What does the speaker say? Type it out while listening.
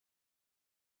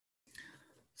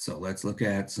So let's look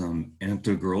at some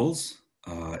integrals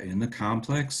in the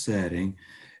complex setting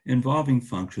involving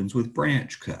functions with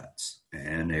branch cuts.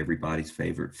 And everybody's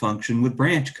favorite function with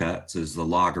branch cuts is the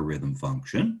logarithm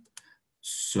function.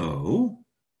 So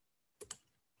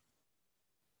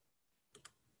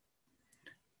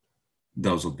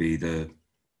those will be the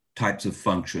types of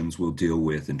functions we'll deal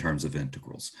with in terms of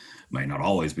integrals. May not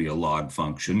always be a log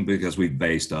function because we've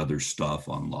based other stuff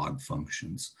on log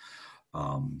functions.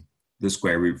 The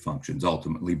square root function is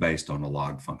ultimately based on a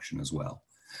log function as well.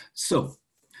 So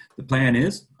the plan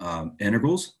is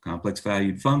integrals, complex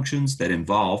valued functions that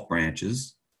involve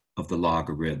branches of the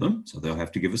logarithm. So they'll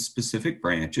have to give us specific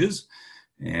branches,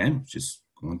 and just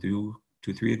going through 2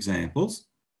 or 3 examples.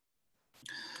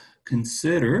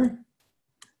 Consider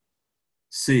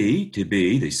C to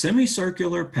be the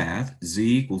semicircular path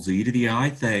z equals e to the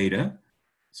I theta.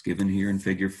 It's given here in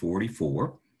figure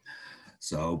 44.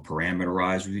 So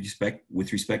parameterized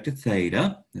with respect to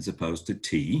theta as opposed to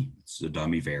t. It's a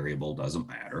dummy variable, doesn't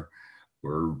matter.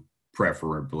 We're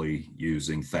preferably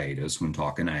using thetas when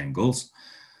talking angles.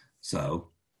 So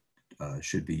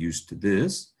should be used to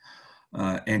this.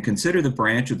 And consider the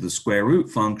branch of the square root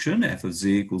function, f of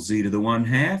z equals z to the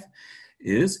 1/2,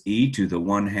 is e to the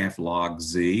 1/2 log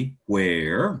z,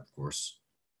 where, of course,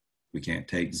 we can't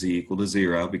take z equal to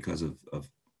 0 because of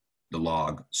the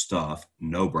log stuff.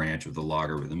 No branch of the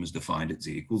logarithm is defined at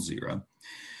z equals 0.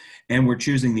 And we're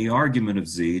choosing the argument of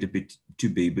z to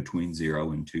be between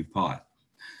 0 and 2 pi.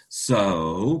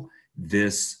 So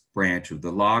this branch of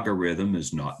the logarithm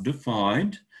is not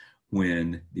defined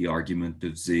when the argument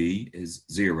of z is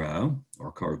 0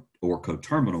 or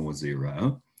coterminal with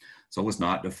 0. So it's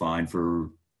not defined for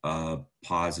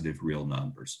positive real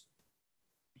numbers.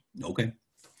 Okay.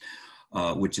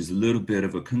 Which is a little bit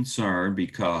of a concern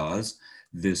because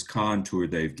this contour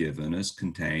they've given us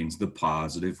contains the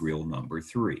positive real number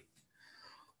 3.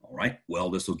 All right, well,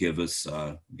 this will give us,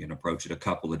 you can approach it a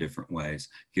couple of different ways.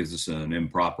 Gives us an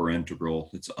improper integral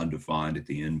that's undefined at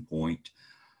the end point.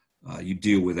 You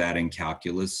deal with that in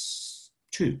calculus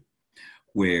 2,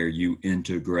 where you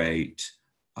integrate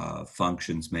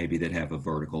functions maybe that have a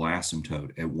vertical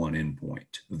asymptote at one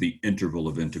endpoint of the interval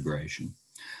of integration.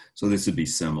 So this would be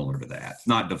similar to that,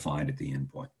 not defined at the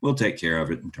endpoint. We'll take care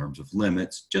of it in terms of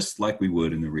limits, just like we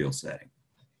would in the real setting.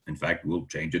 In fact, we'll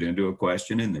change it into a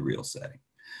question in the real setting.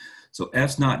 So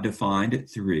f's not defined at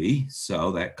 3,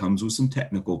 so that comes with some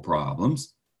technical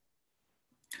problems.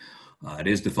 It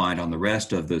is defined on the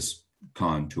rest of this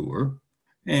contour,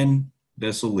 and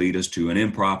this will lead us to an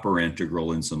improper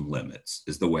integral and some limits,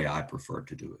 is the way I prefer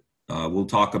to do it. We'll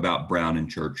talk about Brown and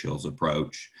Churchill's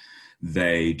approach.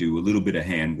 They do a little bit of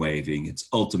hand waving. It's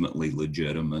ultimately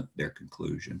legitimate, their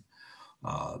conclusion.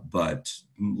 But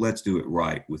let's do it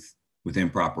right with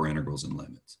improper integrals and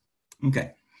limits.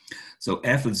 Okay, so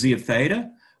f of z of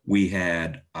theta, we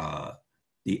had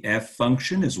the f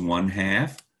function is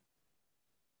 1/2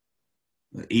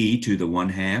 e to the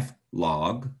 1/2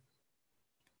 log,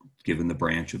 given the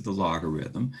branch of the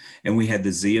logarithm. And we had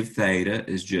the z of theta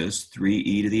is just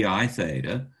 3e to the I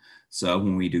theta. So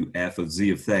when we do f of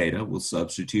z of theta, we'll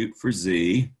substitute for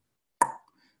z,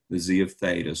 the z of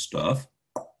theta stuff,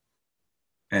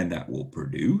 and that will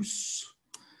produce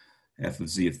f of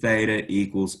z of theta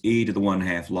equals e to the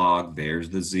 1/2 log.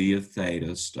 There's the z of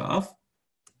theta stuff.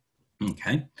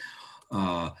 Okay.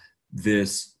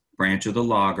 This branch of the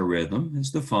logarithm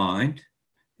is defined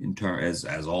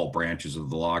as all branches of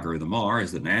the logarithm are,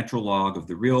 as the natural log of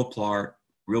the real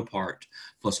part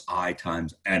plus I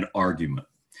times an argument.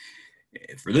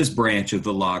 For this branch of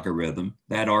the logarithm,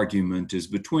 that argument is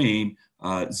between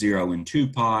 0 and 2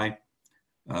 pi.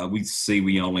 We see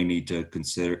we only need to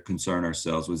concern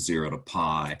ourselves with 0 to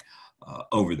pi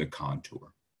over the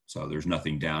contour. So there's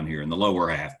nothing down here in the lower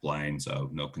half plane, so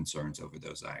no concerns over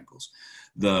those angles.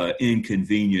 The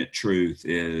inconvenient truth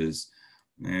is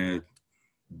the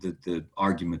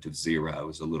argument of 0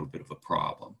 is a little bit of a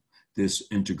problem. This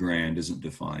integrand isn't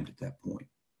defined at that point.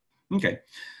 Okay.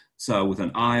 So with an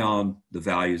eye on the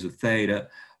values of theta,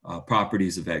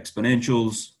 properties of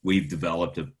exponentials, we've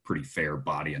developed a pretty fair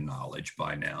body of knowledge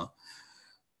by now.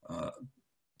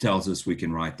 Tells us we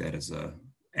can write that as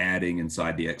adding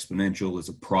inside the exponential as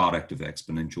a product of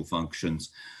exponential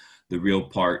functions. The real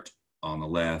part on the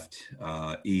left,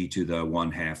 e to the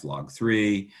 1/2 log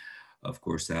 3. Of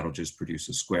course, that'll just produce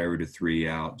a square root of 3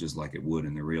 out, just like it would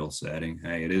in the real setting.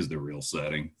 Hey, it is the real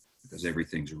setting because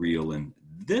everything's real in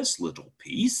this little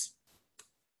piece.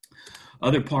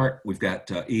 Other part, we've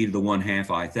got e to the 1/2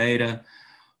 I theta.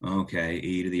 Okay,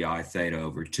 e to the I theta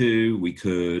over 2. We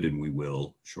could, and we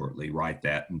will shortly, write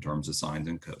that in terms of sines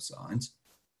and cosines.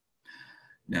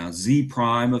 Now z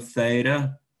prime of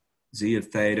theta, z of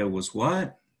theta was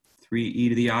what? 3e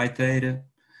to the I theta.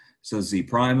 So z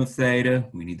prime of theta,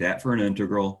 we need that for an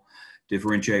integral.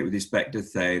 Differentiate with respect to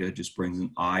theta, just brings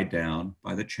an I down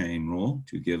by the chain rule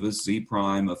to give us z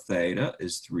prime of theta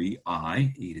is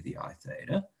 3i e to the I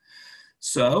theta.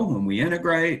 So when we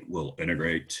integrate, we'll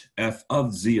integrate f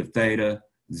of z of theta,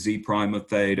 z prime of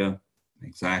theta,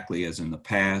 exactly as in the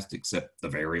past, except the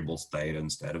variable's theta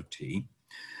instead of t.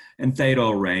 And theta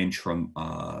will range from,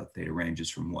 theta ranges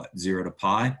from what? 0 to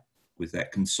pi, with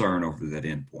that concern over that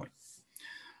endpoint.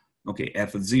 Okay,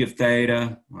 f of z of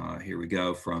theta, here we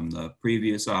go from the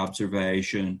previous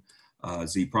observation.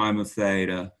 Z prime of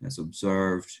theta, as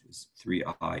observed, is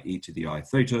 3i e to the I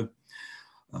theta.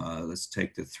 Let's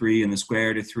take the 3 and the square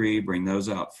root of 3, bring those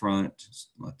out front,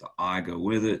 just let the I go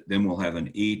with it. Then we'll have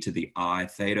an e to the I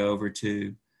theta over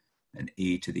 2, an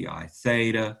e to the I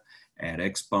theta, add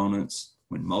exponents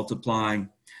when multiplying.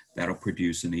 That'll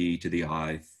produce an e to the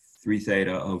I 3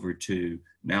 theta over 2.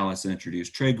 Now let's introduce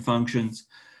trig functions.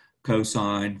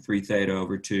 Cosine 3 theta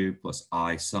over 2 plus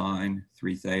I sine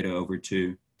 3 theta over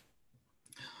 2.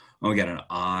 We got an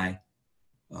I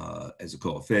as a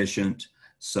coefficient.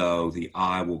 So the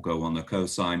I will go on the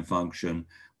cosine function.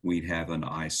 We'd have an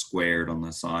I squared on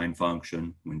the sine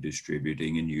function when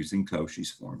distributing and using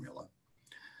Cauchy's formula.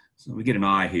 So we get an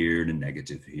I here and a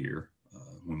negative here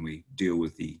when we deal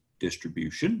with the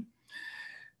distribution.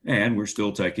 And we're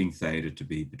still taking theta to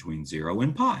be between 0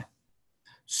 and pi.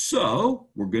 So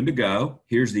we're good to go.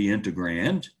 Here's the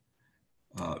integrand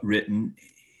written.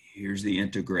 Here's the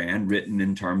integrand written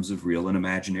in terms of real and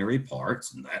imaginary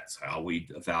parts, and that's how we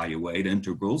evaluate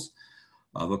integrals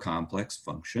of a complex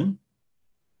function.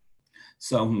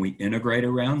 So when we integrate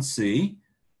around c,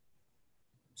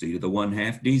 z to the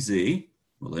 1/2 dz,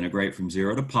 we'll integrate from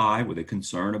 0 to pi with a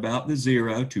concern about the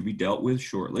 0 to be dealt with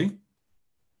shortly.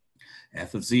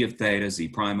 F of z of theta, z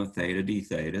prime of theta, d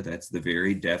theta, that's the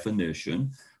very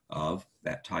definition of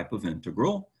that type of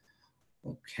integral.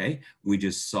 Okay, we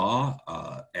just saw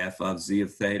f of z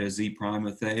of theta, z prime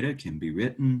of theta can be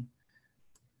written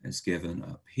as given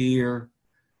up here.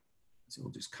 So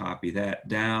we'll just copy that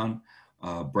down,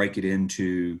 break it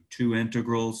into two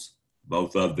integrals,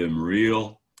 both of them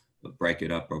real, but break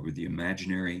it up over the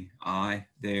imaginary I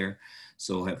there.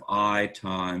 So we'll have I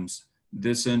times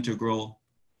this integral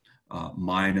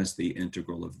minus the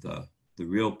integral of the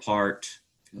real part,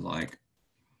 if you like.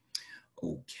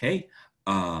 Okay.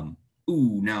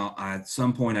 Now at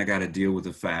some point I got to deal with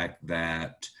the fact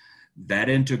that that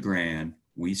integrand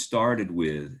we started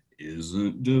with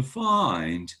isn't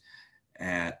defined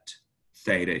at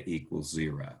theta equals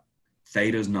 0.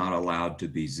 Theta is not allowed to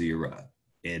be 0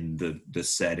 in the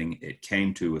setting it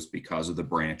came to us because of the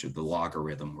branch of the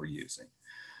logarithm we're using.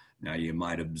 Now you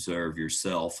might observe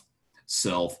yourself,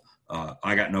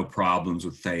 I got no problems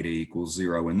with theta equals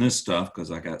 0 in this stuff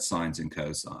because I got sines and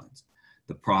cosines.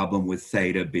 The problem with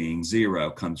theta being 0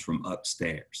 comes from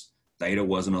upstairs. Theta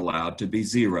wasn't allowed to be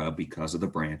 0 because of the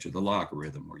branch of the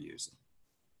logarithm we're using.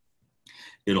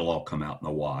 It'll all come out in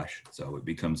the wash, so it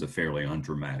becomes a fairly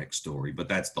undramatic story, but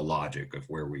that's the logic of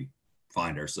where we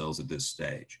find ourselves at this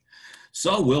stage.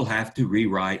 So we'll have to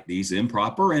rewrite these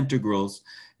improper integrals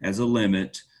as a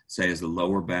limit, say as the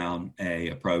lower bound a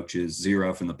approaches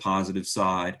 0 from the positive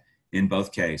side in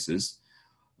both cases.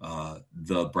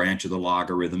 The branch of the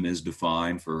logarithm is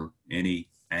defined for any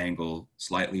angle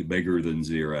slightly bigger than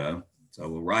 0. So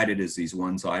we'll write it as these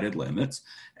one-sided limits,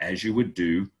 as you would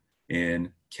do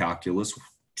in Calculus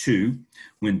 2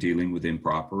 when dealing with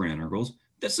improper integrals.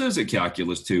 This is a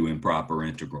Calculus 2 improper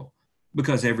integral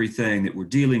because everything that we're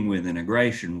dealing with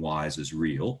integration-wise is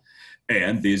real,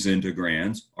 and these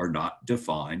integrands are not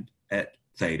defined at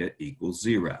theta equals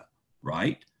 0,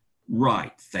 right?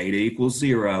 Right, theta equals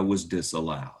 0 was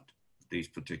disallowed. These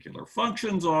particular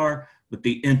functions are, but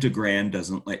the integrand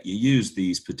doesn't let you use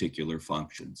these particular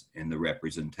functions in the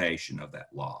representation of that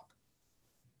log.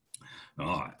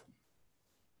 All right.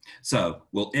 So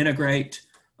we'll integrate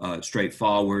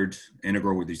straightforward,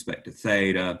 integral with respect to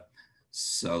theta.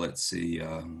 So let's see,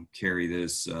 carry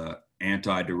this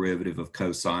antiderivative of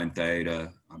cosine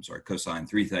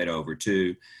 3 theta over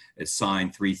 2 is sine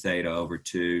 3 theta over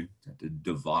 2. Have to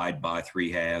divide by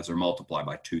 3/2 or multiply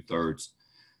by 2/3.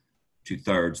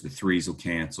 2/3, the 3's will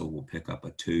cancel. We'll pick up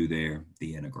a 2 there.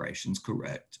 The integration's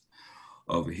correct.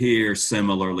 Over here,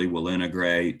 similarly, we'll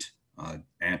integrate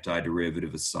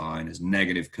antiderivative of sine is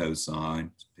negative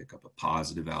cosine. Let's pick up a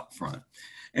positive out front.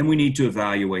 And we need to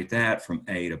evaluate that from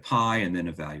a to pi and then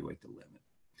evaluate the limit.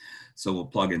 So we'll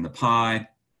plug in the pi,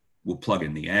 we'll plug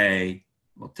in the a,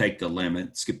 we'll take the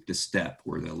limit, skip the step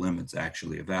where the limit's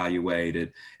actually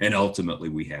evaluated, and ultimately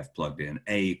we have plugged in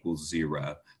a equals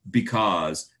 0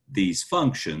 because these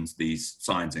functions, these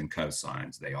sines and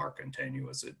cosines, they are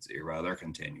continuous at 0. They're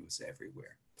continuous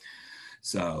everywhere.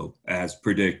 So as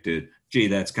predicted, gee,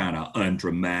 that's kind of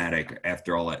undramatic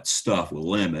after all that stuff with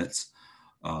limits.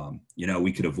 You know,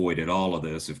 we could have avoided all of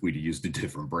this if we'd used a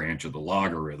different branch of the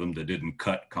logarithm that didn't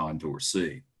cut contour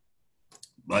C.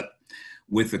 But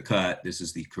with the cut, this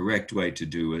is the correct way to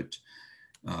do it.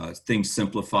 Things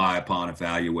simplify upon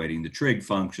evaluating the trig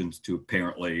functions to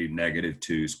apparently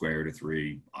 -2 square root of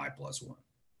 3 I plus 1.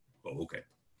 Oh, okay.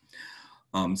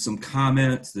 Some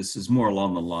comments. This is more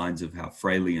along the lines of how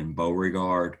Fraley and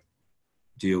Beauregard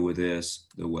deal with this.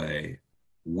 The way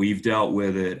we've dealt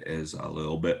with it is a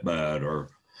little bit better,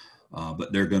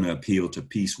 but they're going to appeal to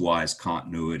piecewise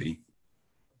continuity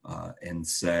and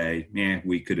say, yeah,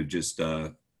 we could have just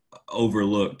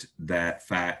overlooked that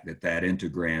fact that that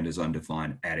integrand is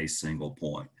undefined at a single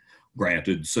point.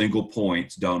 Granted, single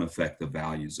points don't affect the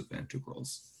values of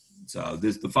integrals. So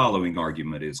the following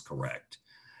argument is correct.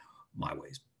 My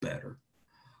way's better,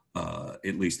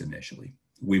 at least initially.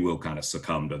 We will kind of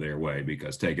succumb to their way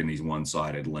because taking these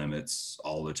one-sided limits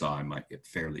all the time might get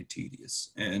fairly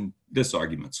tedious. And this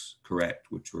argument's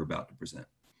correct, which we're about to present.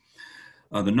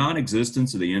 The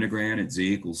non-existence of the integrand at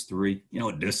z equals 3, you know,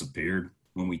 it disappeared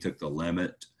when we took the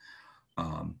limit.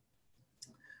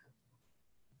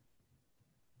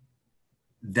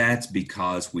 That's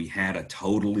because we had a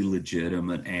totally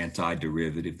legitimate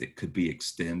antiderivative that could be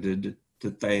extended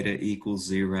to theta equals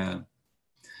 0.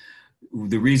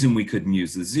 The reason we couldn't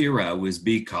use the 0 is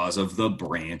because of the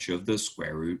branch of the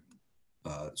square root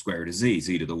of z,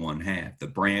 z to the 1/2. The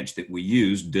branch that we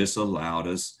used disallowed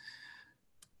us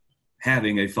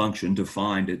having a function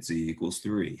defined at z equals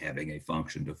 3, having a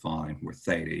function defined where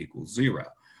theta equals 0.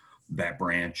 That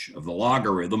branch of the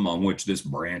logarithm on which this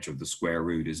branch of the square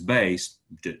root is based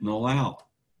didn't allow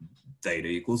theta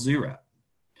equals 0.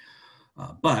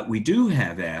 But we do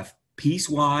have f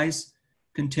piecewise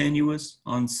continuous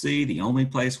on C. The only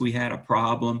place we had a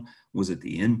problem was at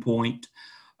the endpoint.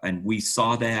 And we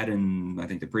saw that in, I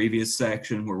think, the previous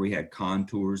section where we had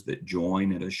contours that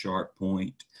join at a sharp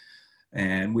point.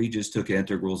 And we just took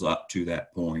integrals up to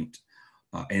that point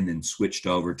and then switched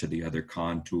over to the other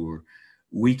contour.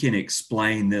 We can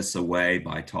explain this away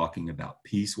by talking about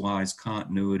piecewise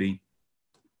continuity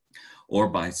or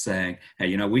by saying, hey,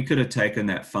 you know, we could have taken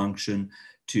that function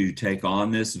to take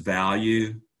on this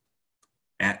value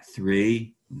at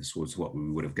 3. And this was what we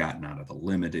would have gotten out of the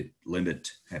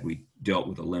limit had we dealt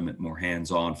with the limit more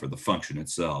hands-on for the function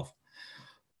itself.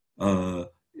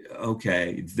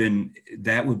 Okay, then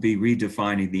that would be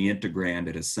redefining the integrand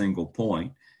at a single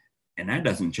point, and that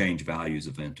doesn't change values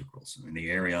of integrals. I mean, the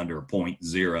area under a point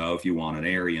 0, if you want an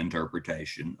area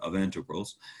interpretation of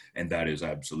integrals, and that is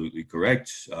absolutely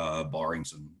correct, barring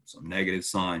some negative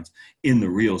signs in the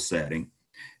real setting.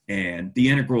 And the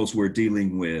integrals we're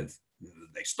dealing with,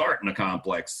 they start in a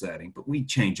complex setting, but we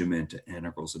change them into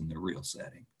integrals in the real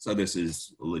setting. So this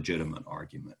is a legitimate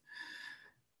argument.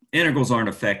 Integrals aren't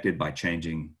affected by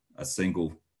changing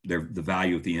the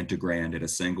value of the integrand at a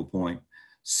single point.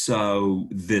 So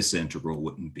this integral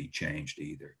wouldn't be changed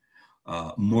either.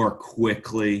 More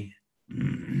quickly,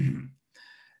 Brown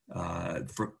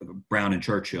and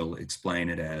Churchill explain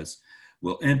it as,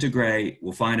 we'll integrate,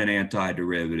 we'll find an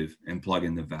antiderivative and plug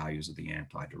in the values of the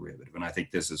antiderivative. And I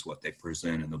think this is what they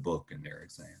present in the book in their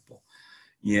example.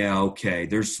 Yeah, okay,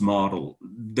 there's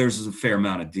a fair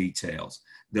amount of details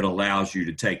that allows you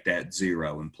to take that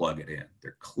 0 and plug it in.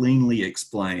 They're cleanly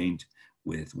explained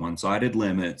with one-sided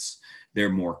limits. They're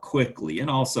more quickly and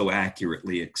also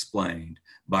accurately explained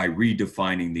by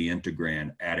redefining the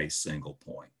integrand at a single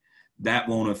point. That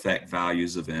won't affect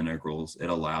values of integrals.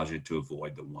 It allows you to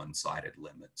avoid the one-sided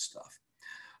limit stuff.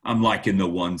 I'm liking the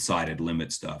one-sided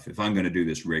limit stuff. If I'm going to do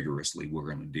this rigorously,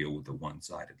 we're going to deal with the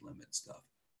one-sided limit stuff.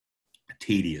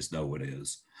 Tedious though it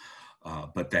is,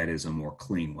 but that is a more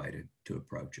clean way to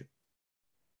approach it.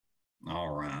 All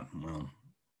right, well,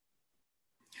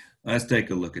 let's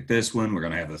take a look at this one. We're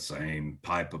going to have the same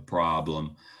type of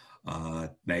problem.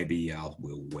 Maybe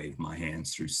we'll wave my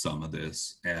hands through some of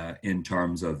this in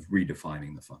terms of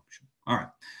redefining the function. All right,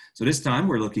 so this time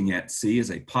we're looking at C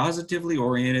as a positively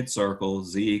oriented circle,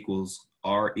 Z equals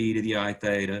RE to the I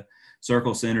theta,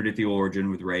 circle centered at the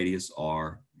origin with radius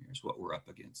R. Here's what we're up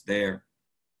against there.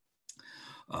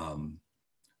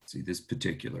 See, this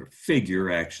particular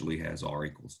figure actually has R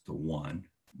equals to 1,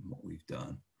 what we've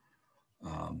done.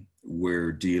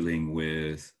 We're dealing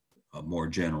with a more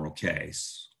general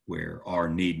case where R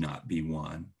need not be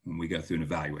 1 when we go through and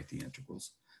evaluate the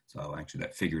integrals. So actually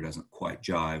that figure doesn't quite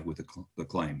jive with the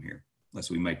claim here,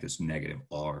 unless we make this negative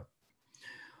r.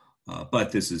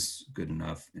 But this is good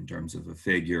enough in terms of a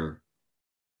figure.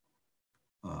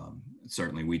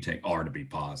 Certainly we take r to be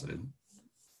positive.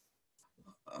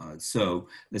 So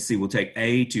let's see, we'll take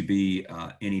a to be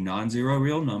any non-zero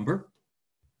real number.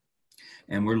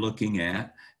 And we're looking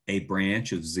at a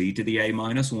branch of z to the a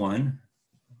minus 1.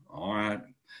 All right,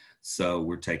 so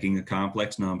we're taking a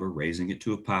complex number, raising it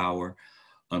to a power.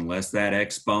 Unless that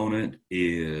exponent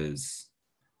is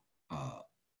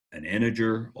an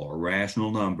integer or a rational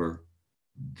number,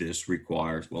 this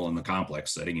requires, well, in the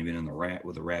complex setting, even in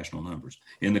with the rational numbers,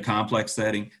 in the complex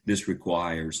setting, this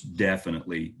requires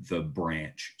definitely the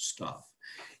branch stuff.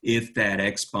 If that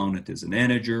exponent is an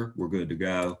integer, we're good to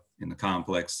go. In the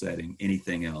complex setting,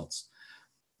 anything else,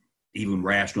 even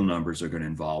rational numbers, are going to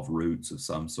involve roots of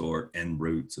some sort, and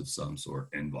roots of some sort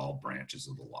involve branches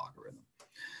of the logarithm.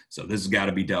 So this has got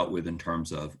to be dealt with in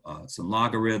terms of some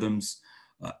logarithms.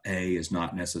 A is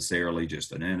not necessarily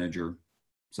just an integer.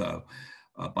 So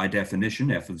by definition,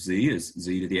 f of z is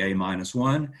z to the a minus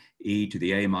 1, e to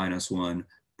the a minus 1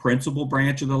 principal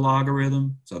branch of the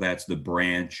logarithm. So that's the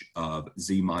branch of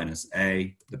z minus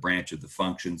a, the branch of the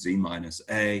function z minus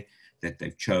a that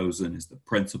they've chosen is the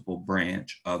principal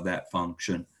branch of that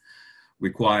function,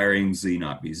 requiring z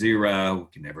not be 0.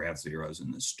 We can never have zeros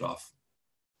in this stuff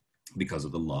because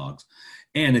of the logs,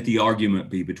 and that the argument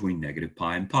be between negative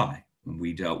pi and pi. When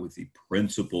we dealt with the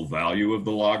principal value of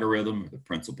the logarithm, or the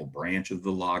principal branch of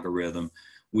the logarithm,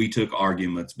 we took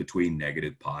arguments between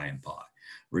negative pi and pi.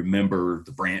 Remember,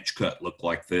 the branch cut looked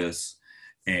like this,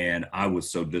 and I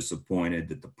was so disappointed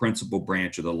that the principal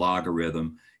branch of the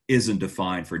logarithm isn't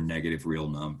defined for negative real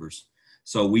numbers.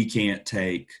 So we can't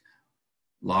take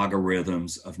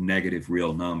logarithms of negative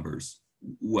real numbers,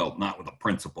 well, not with a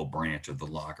principal branch of the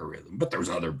logarithm, but there's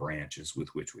other branches with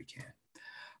which we can.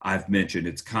 I've mentioned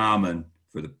it's common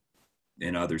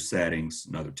in other settings,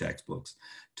 in other textbooks,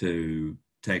 to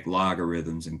take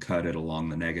logarithms and cut it along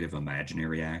the negative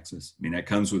imaginary axis. I mean, that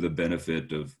comes with the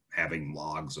benefit of having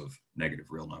logs of negative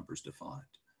real numbers defined.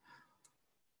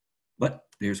 But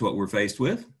here's what we're faced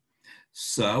with.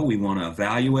 So we want to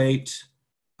evaluate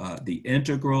the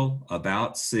integral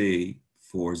about c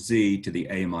for z to the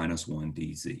a minus 1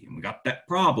 dz. And we got that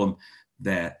problem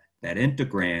that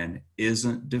integrand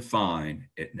isn't defined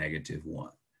at negative 1.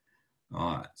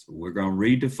 All right, so we're going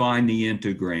to redefine the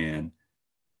integrand.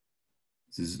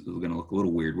 This is going to look a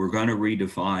little weird. We're going to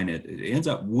redefine it.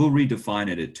 We'll redefine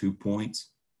it at 2 points.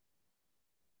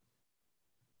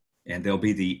 And there'll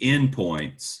be the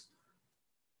endpoints,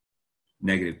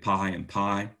 negative pi and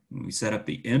pi. When we set up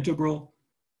the integral,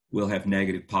 we'll have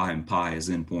negative pi and pi as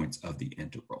endpoints of the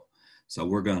integral. So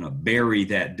we're going to bury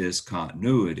that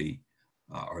discontinuity,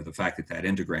 or the fact that that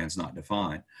integrand is not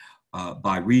defined,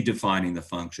 by redefining the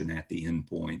function at the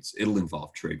endpoints. It'll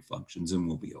involve trig functions, and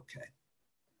we'll be okay.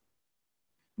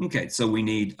 Okay, so we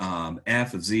need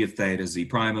f of z of theta, z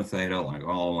prime of theta, like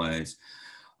always.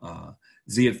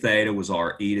 Z of theta was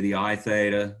our e to the I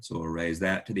theta, so we'll raise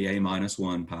that to the a minus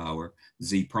 1 power.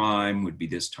 Z prime would be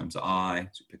this times I,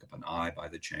 so pick up an I by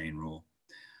the chain rule.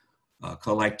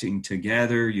 Collecting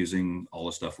together using all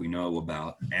the stuff we know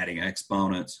about adding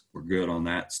exponents, we're good on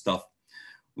that stuff.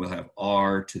 We'll have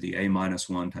r to the a minus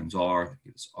 1 times r, that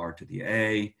gives r to the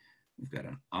a. We've got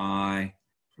an I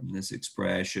from this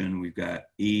expression. We've got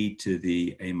e to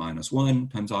the a minus 1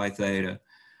 times I theta,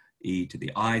 e to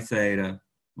the I theta.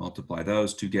 Multiply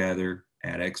those together,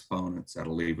 add exponents.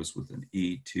 That'll leave us with an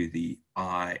e to the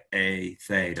I a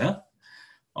theta.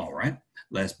 All right,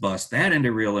 let's bust that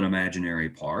into real and imaginary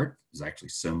part. It's actually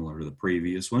similar to the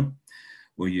previous one.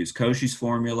 We'll use Cauchy's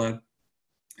formula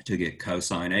to get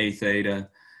cosine a theta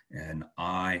and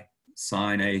I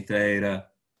sine a theta,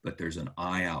 but there's an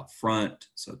I out front.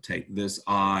 So take this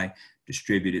I,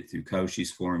 distribute it through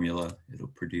Cauchy's formula. It'll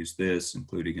produce this,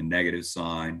 including a negative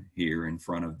sign here in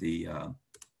front of the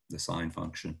sine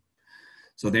function.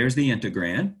 So there's the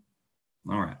integrand.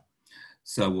 All right,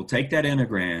 so we'll take that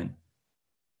integrand.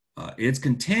 It's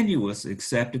continuous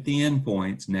except at the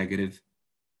endpoints, negative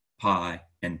pi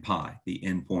and pi, the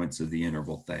endpoints of the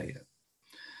interval theta.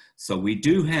 So we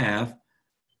do have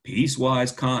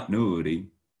piecewise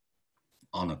continuity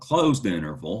on a closed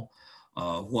interval.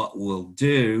 What we'll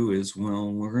do is,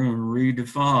 well, we're going to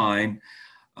redefine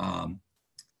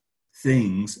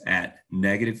things at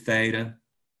negative theta.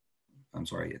 I'm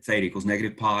sorry, at theta equals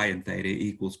negative pi and theta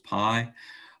equals pi.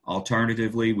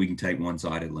 Alternatively, we can take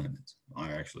one-sided limits.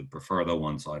 I actually prefer the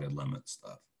one-sided limit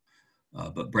stuff.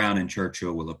 But Brown and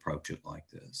Churchill will approach it like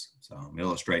this. So I'm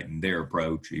illustrating their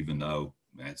approach, even though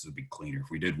this would be cleaner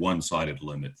if we did one-sided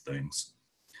limit things.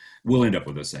 We'll end up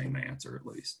with the same answer at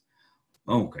least.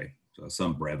 Okay, so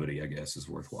some brevity, I guess, is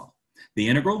worthwhile. The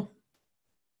integral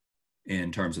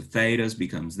in terms of thetas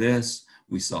becomes this.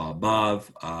 We saw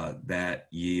above that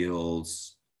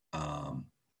yields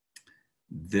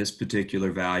this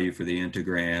particular value for the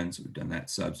integrands. We've done that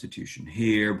substitution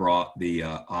here, brought the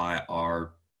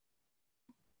r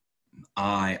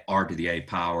to the a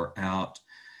power out.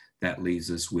 That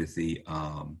leaves us with the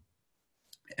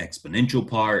exponential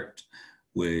part,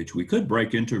 which we could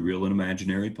break into real and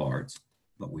imaginary parts,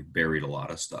 but we've buried a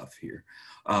lot of stuff here.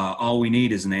 All we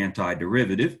need is an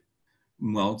antiderivative.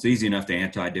 Well, it's easy enough to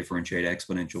anti-differentiate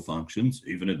exponential functions,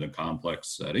 even in the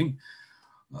complex setting.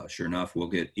 Sure enough, we'll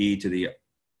get e to the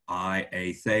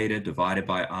ia theta divided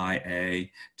by ia,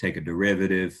 take a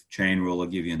derivative, chain rule will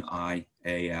give you an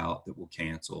ia out that will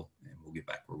cancel, and we'll get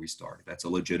back where we started. That's a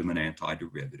legitimate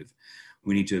antiderivative.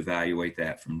 We need to evaluate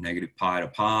that from negative pi to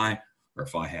pi, or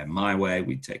if I had my way,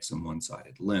 we'd take some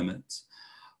one-sided limits.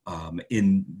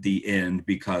 In the end,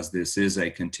 because this is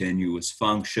a continuous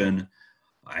function,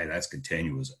 that's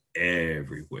continuous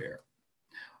everywhere,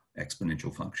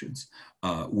 exponential functions,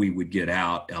 we would get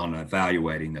out on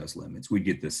evaluating those limits, we'd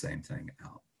get the same thing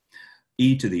out.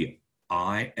 E to the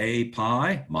ia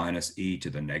pi minus e to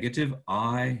the negative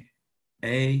ia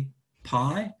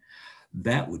pi,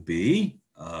 that would be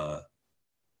the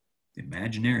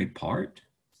imaginary part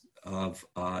of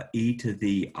e to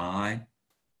the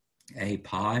ia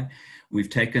pi. We've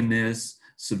taken this,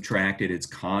 subtracted its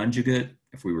conjugate.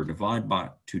 If we were to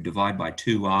divide by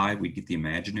 2i, we'd get the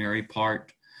imaginary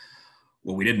part.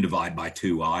 Well, we didn't divide by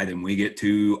 2i, then we get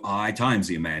 2i times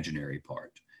the imaginary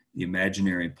part. The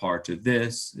imaginary part of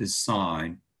this is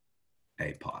sine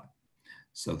a pi.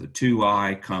 So the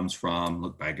 2i comes from,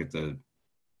 look back at the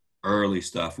early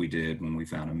stuff we did when we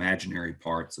found imaginary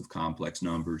parts of complex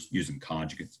numbers using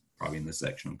conjugates, probably in the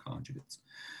section on conjugates.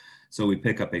 So we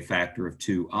pick up a factor of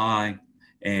 2i,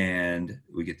 and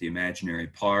we get the imaginary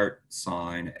part,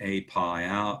 sine a pi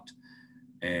out,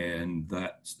 and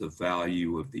that's the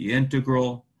value of the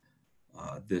integral.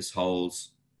 This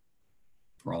holds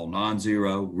for all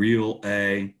non-zero, real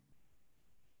a.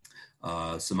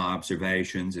 Some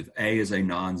observations: if a is a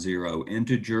non-zero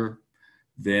integer,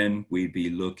 then we'd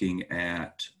be looking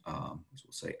at, we'll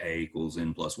say a equals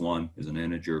n plus 1 is an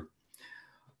integer.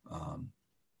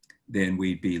 Then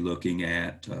we'd be looking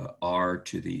at r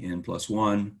to the n plus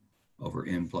 1 over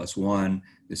n plus 1,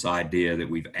 this idea that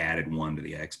we've added 1 to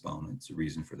the exponents, the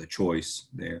reason for the choice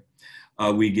there.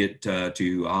 We get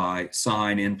to I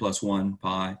sine n plus 1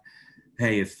 pi.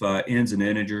 Hey, if n's an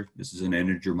integer, this is an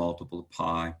integer multiple of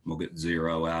pi, we'll get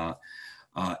 0 out.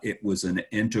 It was an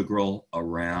integral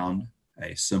around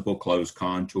a simple closed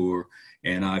contour,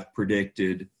 and I've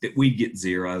predicted that we'd get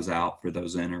zeros out for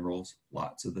those integrals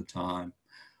lots of the time.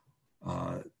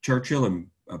 Churchill and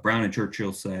Brown and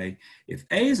Churchill say, if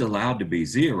a is allowed to be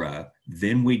 0,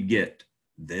 then we'd get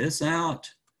this out,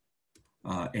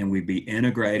 and we'd be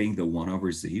integrating the 1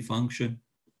 over z function.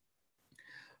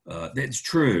 That's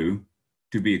true,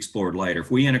 to be explored later. If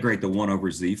we integrate the 1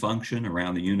 over z function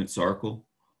around the unit circle,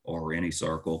 or any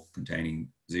circle containing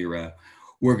 0,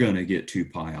 we're going to get 2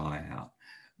 pi I out.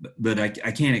 But I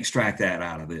can't extract that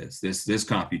out of this. This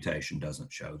computation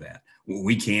doesn't show that.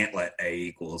 We can't let a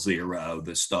equal 0.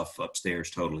 The stuff upstairs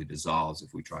totally dissolves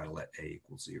if we try to let a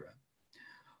equal 0.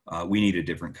 We need a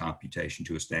different computation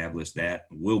to establish that.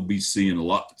 We'll be seeing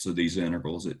lots of these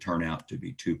integrals that turn out to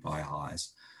be 2 pi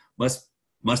i's.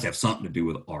 Must have something to do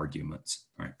with arguments,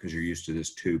 right? Because you're used to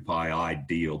this 2 pi I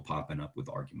deal popping up with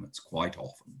arguments quite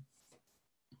often.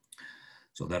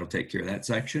 So that'll take care of that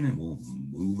section, and we'll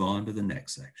move on to the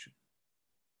next section.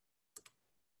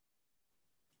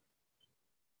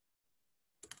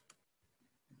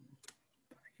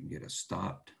 If I can get us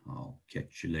stopped, I'll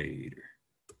catch you later.